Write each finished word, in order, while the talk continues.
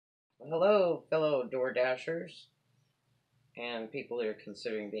Hello, fellow Doordashers and people that are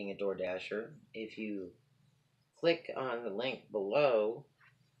considering being a Doordasher. If you click on the link below,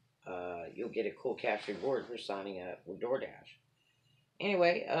 you'll get a cool cash reward for signing up with Doordash.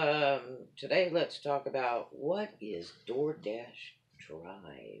 Anyway, today let's talk about what is Doordash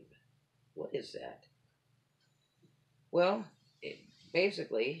Drive. What is that? Well, it,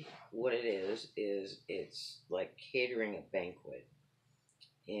 basically, what it is it's like catering a banquet,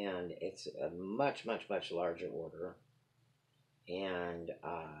 and it's a much larger order, and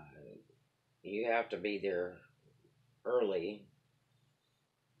you have to be there early,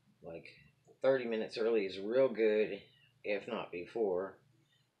 like 30 minutes early is real good, if not before,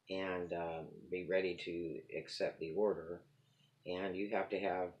 and be ready to accept the order. And you have to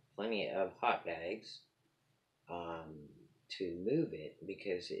have plenty of hot bags um, to move it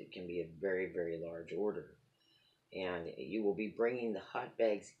because it can be a very large order. And you will be bringing the hot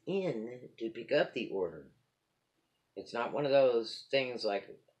bags in to pick up the order. It's not one of those things like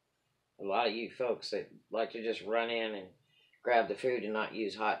a lot of you folks that like to just run in and grab the food and not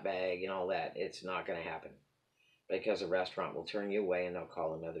use hot bag and all that. It's not going to happen because a restaurant will turn you away and they'll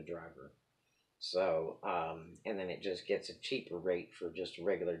call another driver. So, and then it just gets a cheaper rate for just a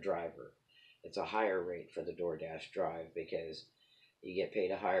regular driver. It's a higher rate for the DoorDash drive because you get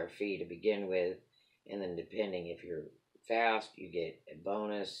paid a higher fee to begin with, and then depending if you're fast, you get a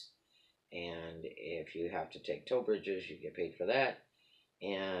bonus, and if you have to take toll bridges, you get paid for that,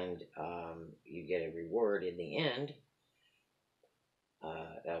 and you get a reward in the end,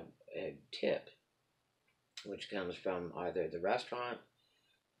 a tip, which comes from either the restaurant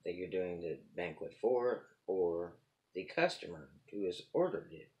that you're doing the banquet for or the customer who has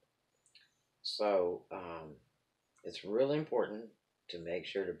ordered it. So it's really important to make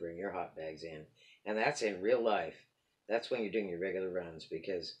sure to bring your hot bags in. And that's in real life. That's when you're doing your regular runs,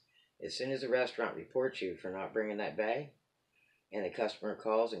 because as soon as the restaurant reports you for not bringing that bag and the customer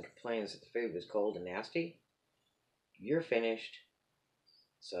calls and complains that the food was cold and nasty, you're finished.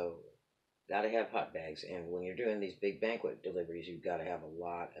 So, got to have hot bags. And when you're doing these big banquet deliveries, you've got to have a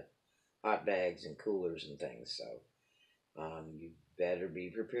lot of hot bags and coolers and things. So, you better be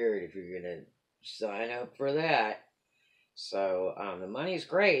prepared if you're going to sign up for that. So, the money's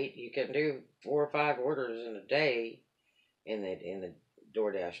great. You can do 4 or 5 orders in a day in the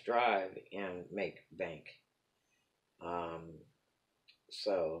DoorDash Drive and make bank. Um,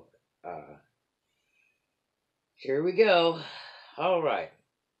 so, here we go. All right.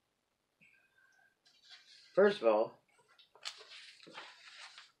 First of all,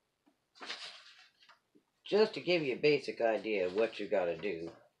 just to give you a basic idea of what you got to do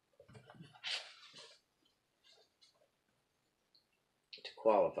to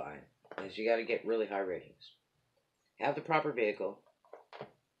qualify, is you got to get really high ratings, have the proper vehicle,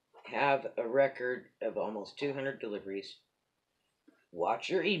 have a record of almost 200 deliveries, watch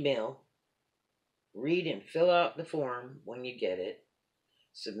your email, read and fill out the form when you get it,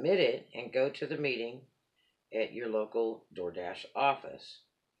 submit it, and go to the meeting at your local DoorDash office.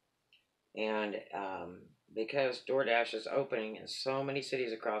 And because DoorDash is opening in so many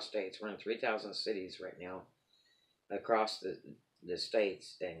cities across states, we're in 3,000 cities right now across the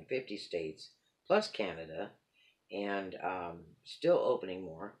states, and 50 states plus Canada, and still opening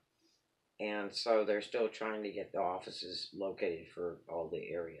more. And so they're still trying to get the offices located for all the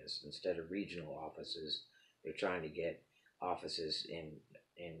areas instead of regional offices. They're trying to get offices in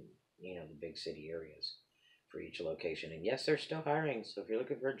the big city areas for each location. And yes, they're still hiring. So if you're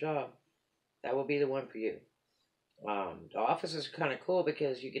looking for a job, that will be the one for you. The offices are kind of cool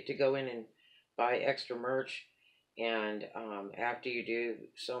because you get to go in and buy extra merch, and after you do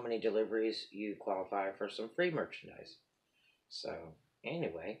so many deliveries, you qualify for some free merchandise. So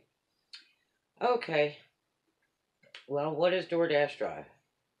anyway, okay. Well, what is DoorDash Drive?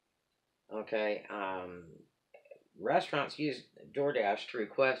 Okay. Restaurants use DoorDash to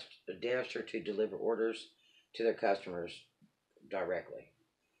request a dasher to deliver orders to their customers directly.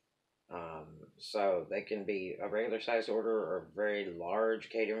 So they can be a regular size order or a very large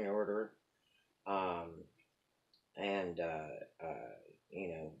catering order. Um, and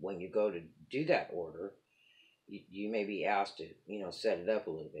when you go to do that order, you may be asked to set it up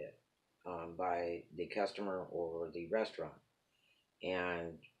a little bit by the customer or the restaurant,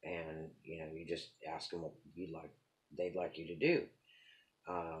 and you just ask them what they'd like you to do.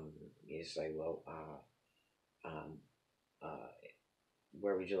 You say, well, um, uh,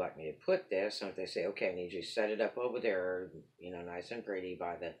 where would you like me to put this? And if they say, okay, I need you to set it up over there, nice and pretty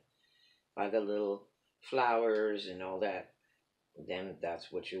by the little flowers and all that, then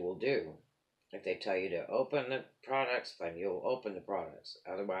that's what you will do. If they tell you to open the products, then you'll open the products.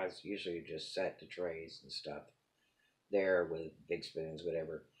 Otherwise, usually you just set the trays and stuff there with big spoons,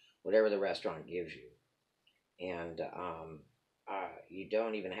 whatever the restaurant gives you. And you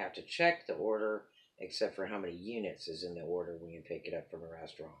don't even have to check the order except for how many units is in the order when you pick it up from a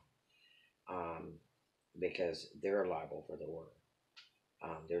restaurant, um, because they're liable for the order.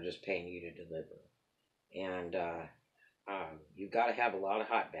 They're just paying you to deliver. And you've got to have a lot of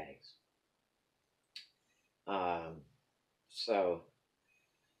hot bags. Um, so,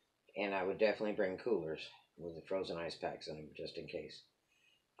 and I would definitely bring coolers with the frozen ice packs in them just in case.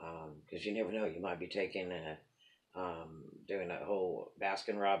 Because you never know, you might be taking doing a whole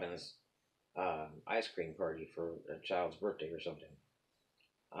Baskin Robbins ice cream party for a child's birthday or something.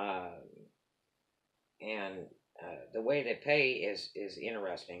 Uh, and the way they pay is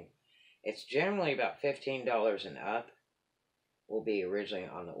interesting. It's generally about $15 and up will be originally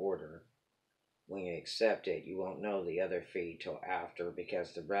on the order. When you accept it, you won't know the other fee till after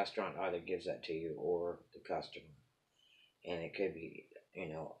because the restaurant either gives that to you or the customer. And it could be,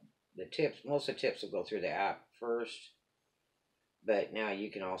 the tips, most of the tips will go through the app first, but now you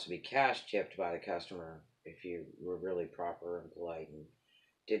can also be cash tipped by the customer if you were really proper and polite and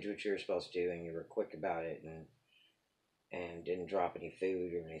did what you were supposed to do and you were quick about it and didn't drop any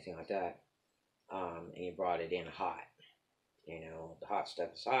food or anything like that. And you brought it in hot. The hot stuff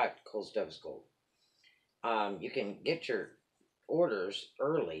is hot, cold stuff is cold. You can get your orders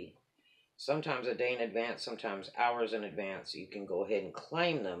early, sometimes a day in advance, sometimes hours in advance. You can go ahead and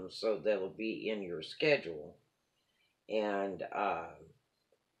claim them so they'll be in your schedule, and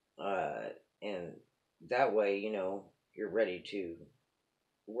and that way, you're ready to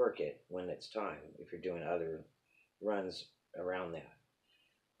work it when it's time. If you're doing other runs around that,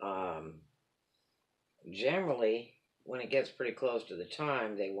 generally, when it gets pretty close to the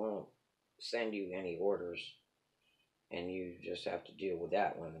time, they won't send you any orders, and you just have to deal with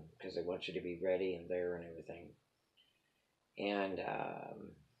that one because they want you to be ready and there and everything. And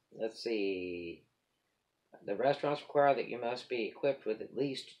let's see, the restaurants require that you must be equipped with at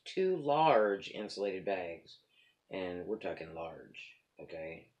least 2 large insulated bags, and we're talking large,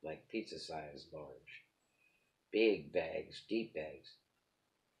 okay, like pizza size large, big bags, deep bags.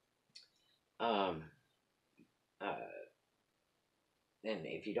 Um, uh, and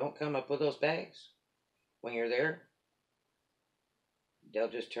if you don't come up with those bags when you're there, they'll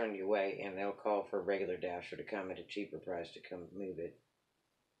just turn you away and they'll call for a regular dasher to come at a cheaper price to come move it.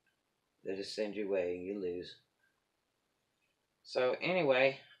 They just send you away and you lose. So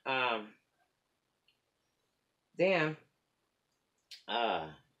anyway, then, uh,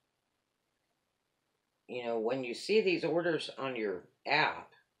 when you see these orders on your app,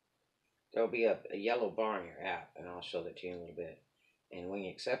 there'll be a yellow bar on your app, and I'll show that to you in a little bit. And when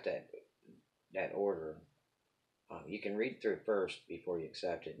you accept that order, you can read through it first before you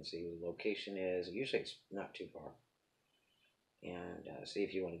accept it and see who the location is. Usually it's not too far. And see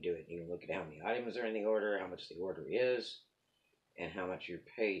if you want to do it. You can look at how many items are in the order, how much the order is, and how much your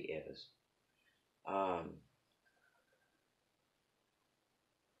pay is.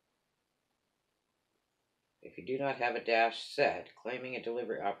 If you do not have a dash set, claiming a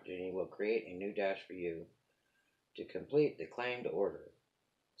delivery opportunity will create a new dash for you to complete the claimed order.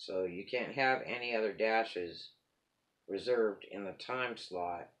 So you can't have any other dashes reserved in the time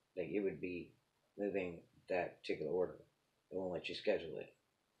slot that you would be moving that particular order. It won't let you schedule it.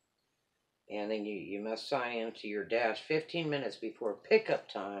 And then you must sign in to your dash 15 minutes before pickup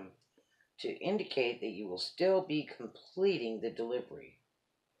time to indicate that you will still be completing the delivery.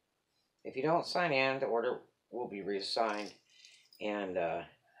 If you don't sign in, the order will be reassigned, and the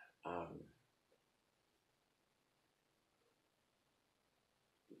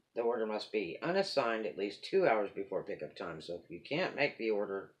order must be unassigned at least 2 hours before pickup time. So if you can't make the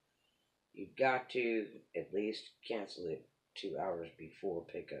order, you've got to at least cancel it 2 hours before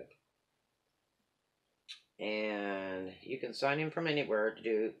pickup. And you can sign in from anywhere to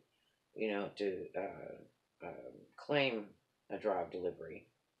do, to claim a drive delivery,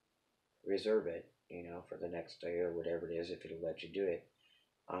 reserve it, for the next day or whatever it is, if it'll let you do it.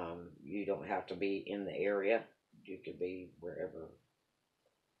 You don't have to be in the area. You could be wherever.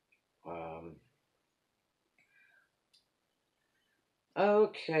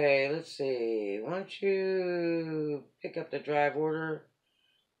 Okay, let's see. Once you pick up the drive order,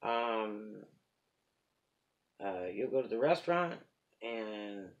 you'll go to the restaurant,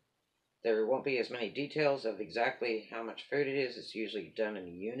 and there won't be as many details of exactly how much food it is. It's usually done in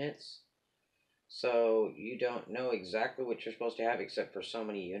units. So you don't know exactly what you're supposed to have except for so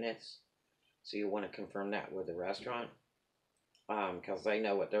many units. So you want to confirm that with the restaurant. because they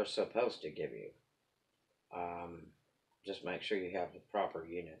know what they're supposed to give you. Just make sure you have the proper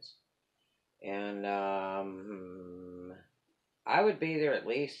units. And I would be there at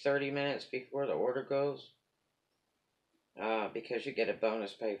least 30 minutes before the order goes, because you get a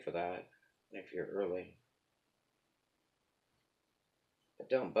bonus pay for that if you're early. But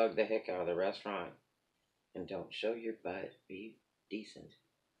don't bug the heck out of the restaurant, and don't show your butt. Be decent.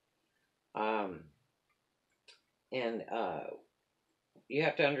 Um, and you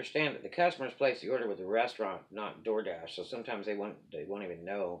have to understand that the customers place the order with the restaurant, not DoorDash. So sometimes they won't even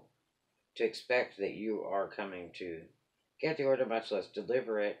know to expect that you are coming to get the order, much less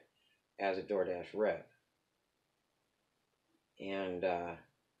deliver it as a DoorDash rep. And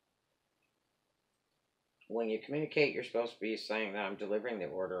when you communicate, you're supposed to be saying that I'm delivering the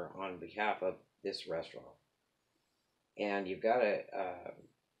order on behalf of this restaurant. And you've got to,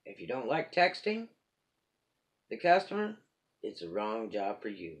 if you don't like texting the customer, it's a wrong job for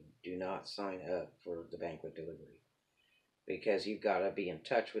you. Do not sign up for the banquet delivery, because you've got to be in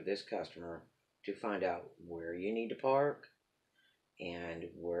touch with this customer to find out where you need to park and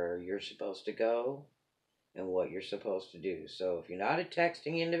where you're supposed to go and what you're supposed to do. So if you're not a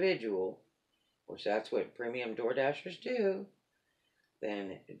texting individual, which that's what premium DoorDashers do,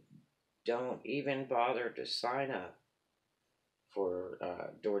 then don't even bother to sign up for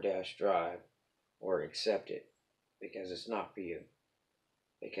DoorDash Drive or accept it, because it's not for you.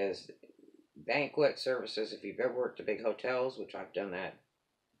 Because banquet services, if you've ever worked at big hotels, which I've done that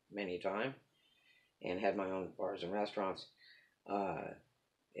many times, and had my own bars and restaurants,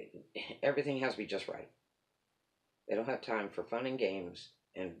 everything has to be just right. They don't have time for fun and games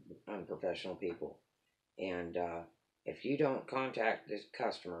and unprofessional people. And if you don't contact this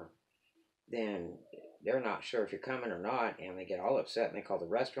customer, then they're not sure if you're coming or not, and they get all upset, and they call the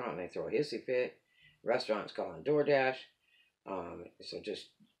restaurant, and they throw a hissy fit. Restaurant's calling DoorDash. So just,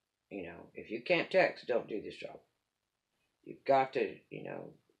 if you can't text, don't do this job. You've got to,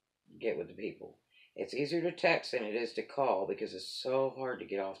 get with the people. It's easier to text than it is to call, because it's so hard to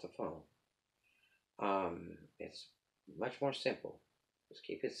get off the phone. It's much more simple. Just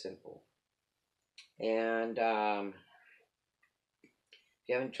keep it simple. And if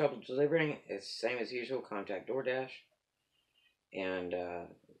you're having trouble delivering, it's the same as usual. Contact DoorDash, and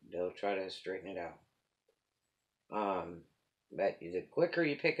they'll try to straighten it out. But the quicker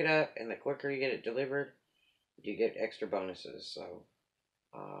you pick it up and the quicker you get it delivered, you get extra bonuses. So,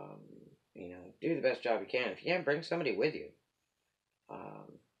 do the best job you can. If you can, bring somebody with you.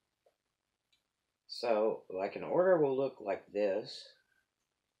 So, like, an order will look like this.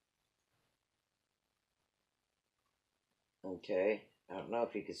 Okay, I don't know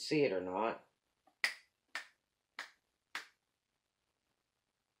if you can see it or not.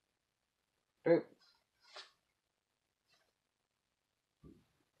 Boop.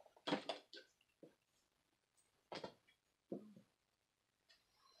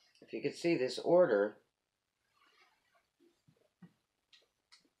 If you could see this order,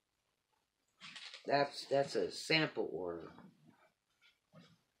 that's a sample order.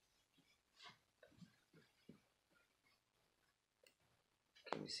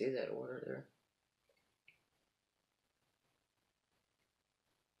 Can you see that order there?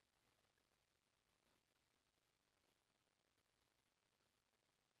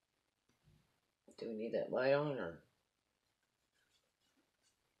 Do we need that light on, or?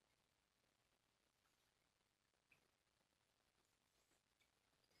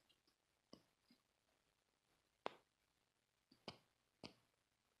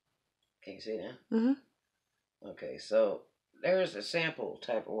 Can you see that? Mm-hmm. Okay, so there's a sample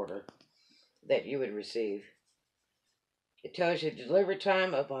type order that you would receive. It tells you delivery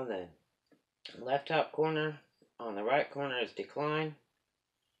time up on the left top corner. On the right corner is decline.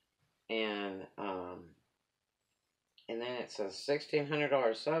 And then it says $1,600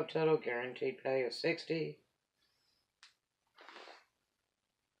 subtotal, guaranteed pay of $60.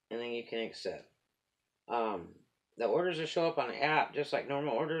 And then you can accept. The orders will show up on the app just like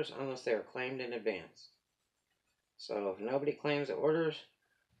normal orders, unless they are claimed in advance. So if nobody claims the orders,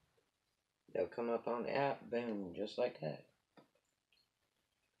 they'll come up on the app, boom, just like that.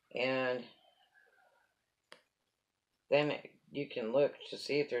 And then you can look to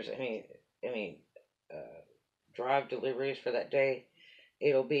see if there's any drive deliveries for that day.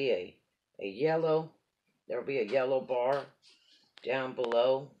 It'll be a yellow. There'll be a yellow bar down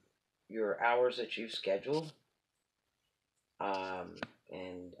below your hours that you've scheduled.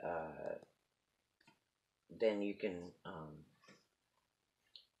 And then you can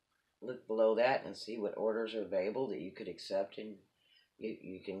look below that and see what orders are available that you could accept, and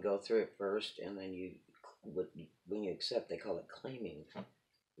you can go through it first, and then you when you accept, they call it claiming.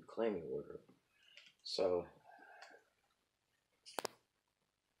 You claim your order. So,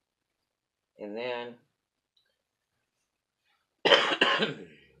 and then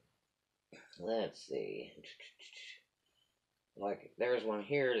let's see. Like there's one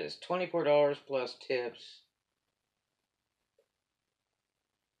here that's $24 plus tips.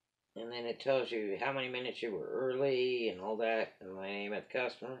 And then it tells you how many minutes you were early and all that, and the name of the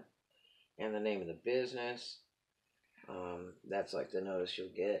customer, and the name of the business. That's like the notice you'll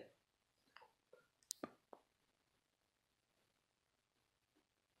get.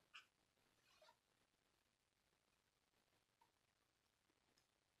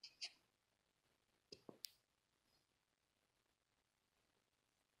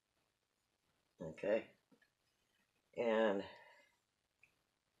 Okay. And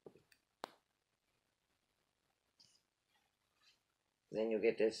then you'll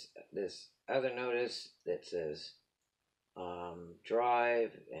get this other notice that says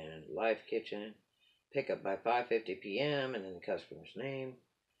drive and live kitchen, pick up by 5:50 p.m. and then the customer's name.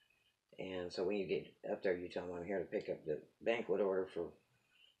 And so when you get up there, you tell them I'm here to pick up the banquet order for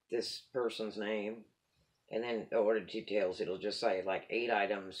this person's name. And then the order details, it'll just say like 8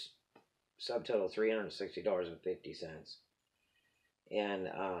 items, subtotal $360.50. And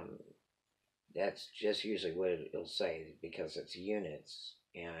that's just usually what it'll say because it's units,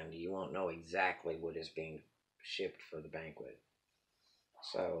 and you won't know exactly what is being shipped for the banquet.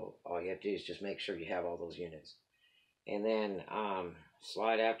 So all you have to do is just make sure you have all those units, and then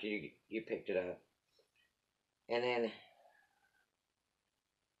slide after you picked it up, and then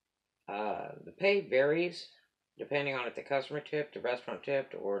the pay varies depending on if the customer tipped, the restaurant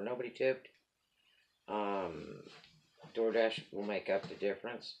tipped, or nobody tipped. DoorDash will make up the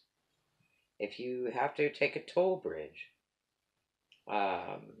difference. If you have to take a toll bridge,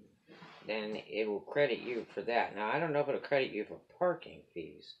 then it will credit you for that. Now, I don't know if it'll credit you for parking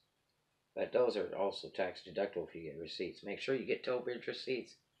fees, but those are also tax deductible if you get receipts. Make sure you get toll bridge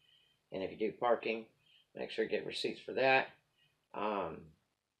receipts, and if you do parking, make sure you get receipts for that.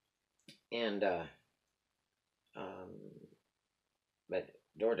 And but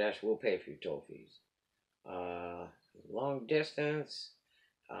DoorDash will pay for your toll fees. Long distance,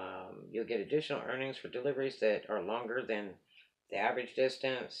 you'll get additional earnings for deliveries that are longer than the average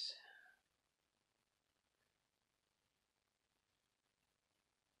distance.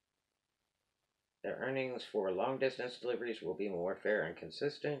 The earnings for long distance deliveries will be more fair and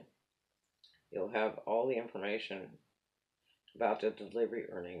consistent. You'll have all the information about the delivery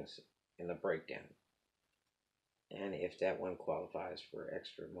earnings in the breakdown, and if that one qualifies for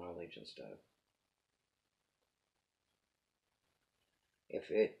extra mileage and stuff. If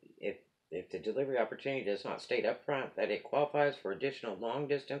the delivery opportunity does not state upfront that it qualifies for additional long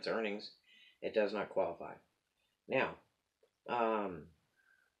distance earnings, it does not qualify. Now, the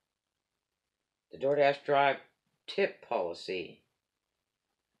DoorDash Drive tip policy,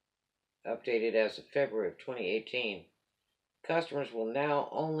 updated as of February of 2018, customers will now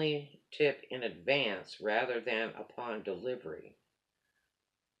only tip in advance rather than upon delivery.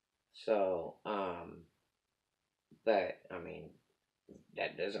 So, but I mean,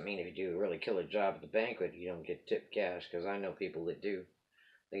 that doesn't mean if you do a really killer job at the banquet, you don't get tipped cash, because I know people that do.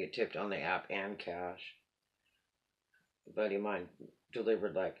 They get tipped on the app and cash. A buddy of mine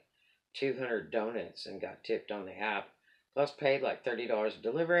delivered like 200 donuts and got tipped on the app, plus paid like $30 to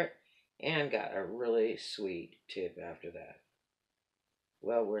deliver it, and got a really sweet tip after that.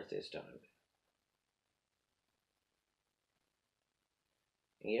 Well worth his time.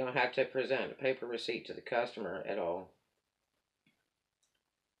 And you don't have to present a paper receipt to the customer at all.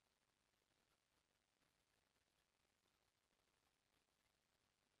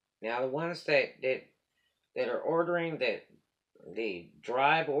 Now the ones that are ordering the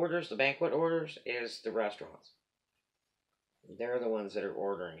drive orders, the banquet orders, is the restaurants. They're the ones that are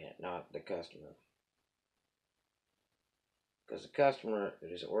ordering it, not the customer. Because the customer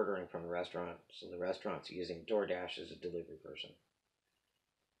is ordering from the restaurant, so the restaurant's using DoorDash as a delivery person.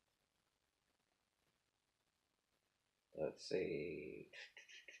 Let's see.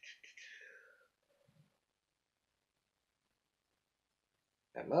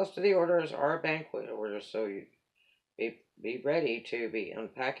 And most of the orders are banquet orders, so you be ready to be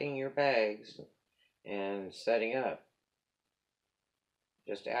unpacking your bags and setting up.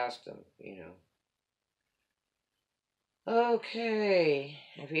 Just ask them, Okay,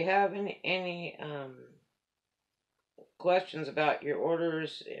 if you have any questions about your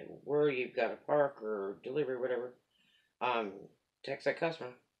orders, where you've got to park or delivery, whatever, text that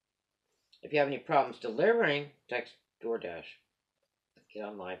customer. If you have any problems delivering, text DoorDash. Get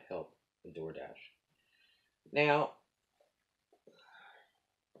on live help with DoorDash. Now,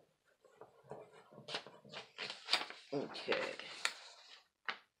 okay.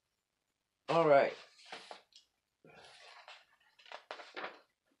 All right.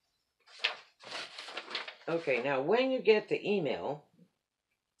 Okay, now when you get the email,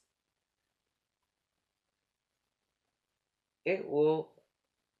 it will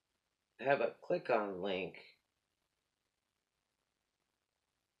have a click on link.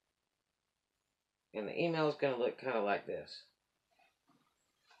 And the email is going to look kind of like this.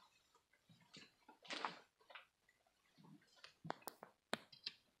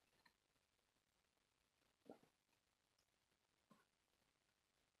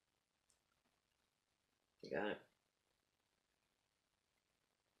 You got it?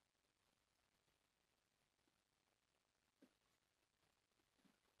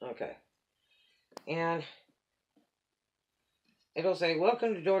 Okay. And it'll say,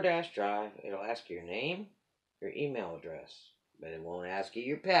 welcome to DoorDash Drive. It'll ask you your name, your email address, but it won't ask you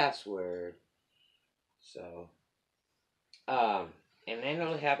your password. So, and then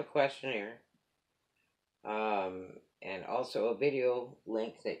it'll have a questionnaire, and also a video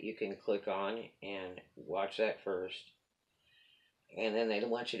link that you can click on and watch that first. And then they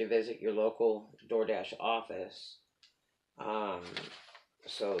want you to visit your local DoorDash office,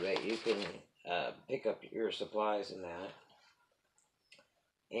 so that you can pick up your supplies and that.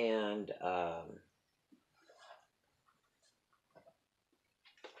 And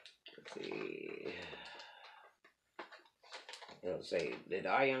let's see. It'll say, did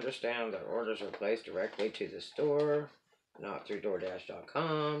I understand that orders are placed directly to the store, not through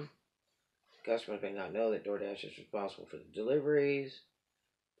DoorDash.com? Customers may not know that DoorDash is responsible for the deliveries.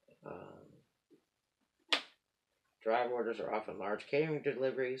 Drive orders are often large catering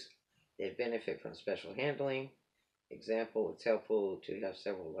deliveries. They benefit from special handling. Example, it's helpful to have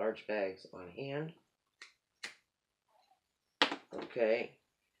several large bags on hand. Okay.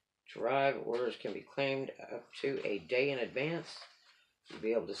 Drive orders can be claimed up to a day in advance. You'll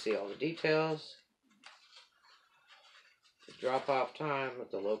be able to see all the details. The drop-off time,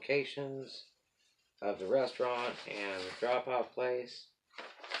 the locations of the restaurant and the drop-off place.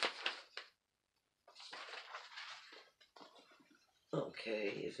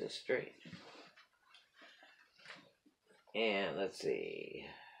 Okay, is this straight? And let's see.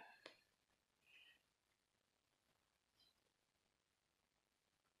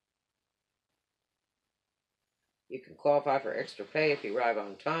 You can qualify for extra pay if you arrive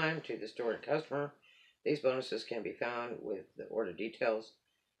on time to the store and customer. These bonuses can be found with the order details.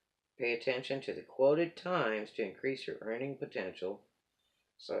 Pay attention to the quoted times to increase your earning potential.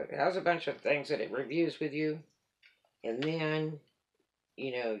 So it has a bunch of things that it reviews with you. And then,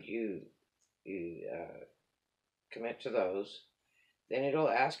 you commit to those. Then it'll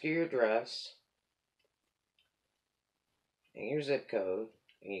ask you your address and your zip code.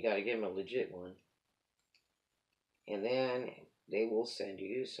 And you got to give them a legit one. And then they will send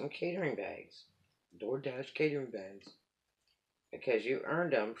you some catering bags. DoorDash catering bags. Because you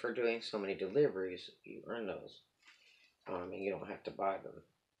earned them for doing so many deliveries. You earn those. And you don't have to buy them.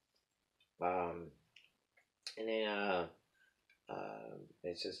 And then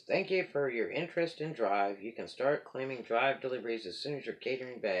it says, thank you for your interest in Drive. You can start claiming Drive deliveries as soon as your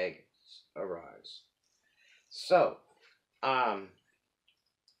catering bag arrives. So,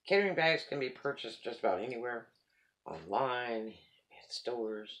 catering bags can be purchased just about anywhere. Online, at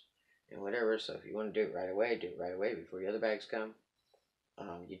stores, and whatever. So if you want to do it right away before your other bags come.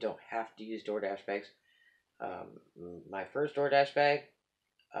 You don't have to use DoorDash bags. My first DoorDash bag,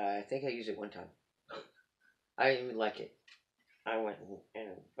 I think I used it one time. I didn't even like it. I went and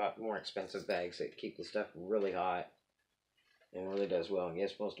bought more expensive bags that keep the stuff really hot and really does well. And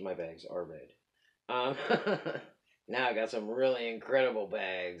yes, most of my bags are red. Now I got some really incredible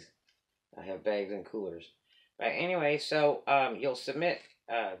bags. I have bags and coolers. But anyway, so you'll submit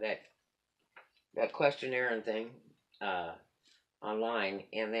that questionnaire and thing online,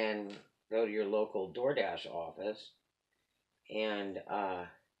 and then go to your local DoorDash office and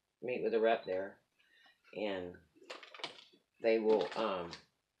meet with a rep there, and they will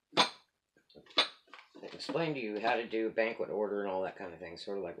explain to you how to do a banquet order and all that kind of thing,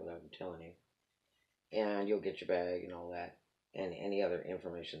 sort of like what I'm telling you. And you'll get your bag and all that, and any other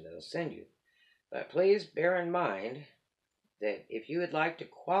information they'll send you. But please bear in mind that if you would like to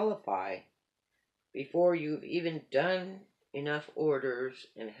qualify before you've even done enough orders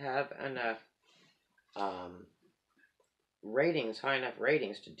and have enough ratings, high enough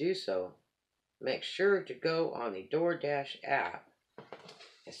ratings to do so, make sure to go on the DoorDash app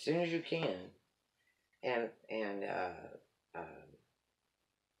as soon as you can and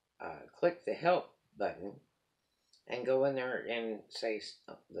click the help button and go in there and say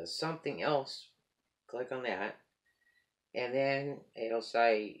the something else. Click on that, and then it'll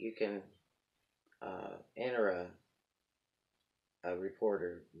say you can enter a report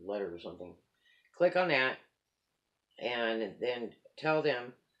or letter or something. Click on that, and then tell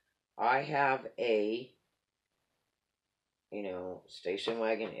them I have a station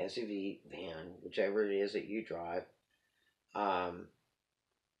wagon, SUV, van, whichever it is that you drive. Um,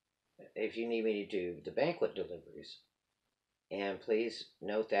 if you need me to do the banquet deliveries, and please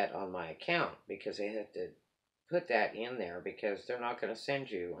note that on my account because they have to put that in there because they're not going to send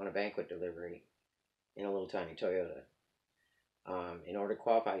you on a banquet delivery in a little tiny Toyota. In order to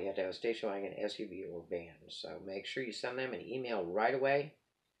qualify, you have to have a station wagon, SUV, or van. So make sure you send them an email right away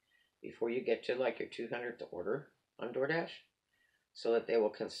before you get to like your 200th order on DoorDash, so that they will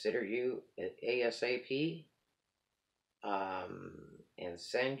consider you ASAP, and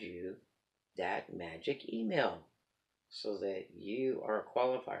send you that magic email so that you are a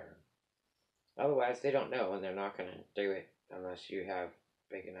qualifier. Otherwise, they don't know, and they're not going to do it unless you have a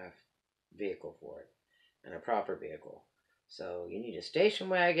big enough vehicle for it and a proper vehicle. So you need a station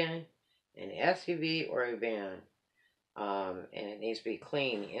wagon, an SUV, or a van, and it needs to be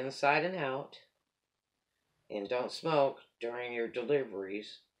clean inside and out. And don't smoke during your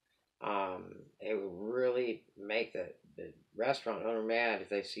deliveries. It would really make the restaurant owner mad if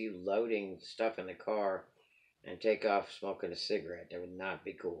they see you loading stuff in the car and take off smoking a cigarette. That would not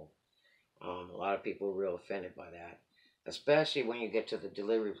be cool. A lot of people are real offended by that. Especially when you get to the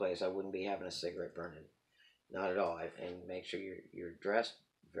delivery place, I wouldn't be having a cigarette burning. Not at all. And make sure you're dressed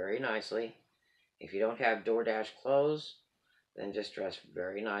very nicely. If you don't have DoorDash clothes, then just dress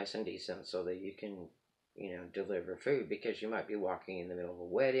very nice and decent so that you can, deliver food, because you might be walking in the middle of a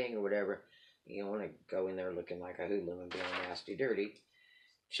wedding or whatever. You don't want to go in there looking like a hoodlum and being nasty dirty,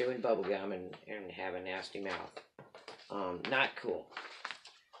 chewing bubble gum and have a nasty mouth. Not cool.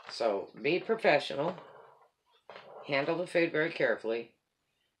 So be professional. Handle the food very carefully.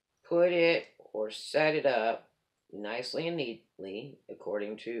 Put it or set it up nicely and neatly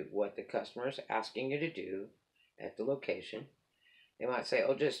according to what the customer is asking you to do at the location. They might say,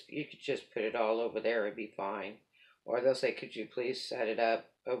 "Oh, you could just put it all over there; it'd be fine." Or they'll say, "Could you please set it up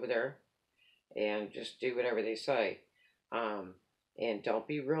over there?" And just do whatever they say. And don't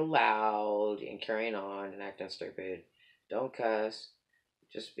be real loud and carrying on and acting stupid. Don't cuss.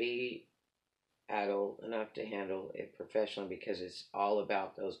 Just be adult enough to handle it professionally, because it's all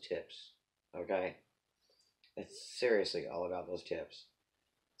about those tips. Okay? It's seriously all about those tips.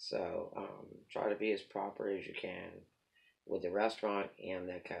 So try to be as proper as you can with the restaurant and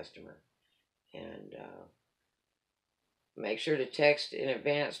the customer. And make sure to text in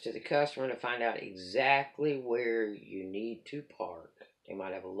advance to the customer to find out exactly where you need to park. They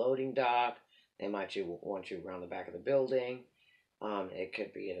might have a loading dock. They might want you around the back of the building. It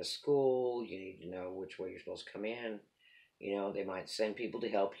could be at a school. You need to know which way you're supposed to come in. They might send people to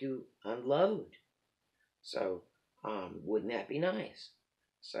help you unload. So wouldn't that be nice?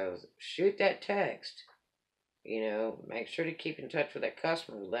 So shoot that text. Make sure to keep in touch with that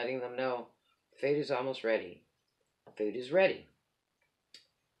customer, letting them know food is almost ready. Food is ready.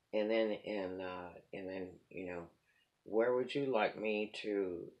 And then, where would you like me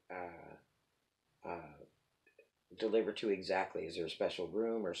to deliver to exactly? Is there a special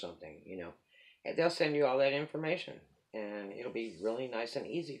room or something? And they'll send you all that information, and it'll be really nice and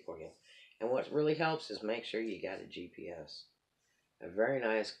easy for you. And what really helps is make sure you got a GPS. A very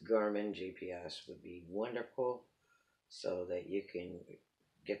nice Garmin GPS would be wonderful, so that you can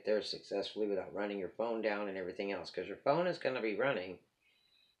get there successfully without running your phone down and everything else, because your phone is going to be running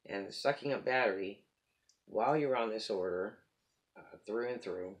and sucking up battery while you're on this order, through and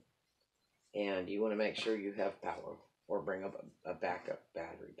through, and you want to make sure you have power or bring up a backup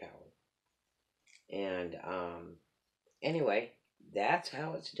battery power. And anyway, that's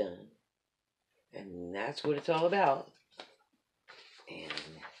how it's done, and that's what it's all about. And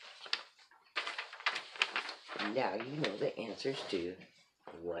now you know the answers to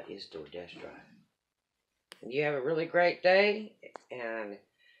what is DoorDash Drive. And you have a really great day, and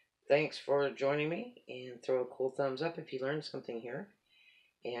thanks for joining me, and throw a cool thumbs up if you learned something here.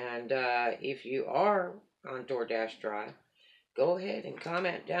 And if you are on DoorDash Drive, go ahead and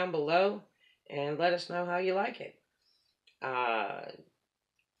comment down below and let us know how you like it.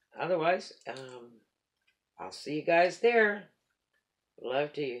 Otherwise, I'll see you guys there.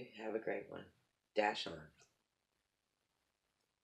 Love to you. Have a great one. Dash on.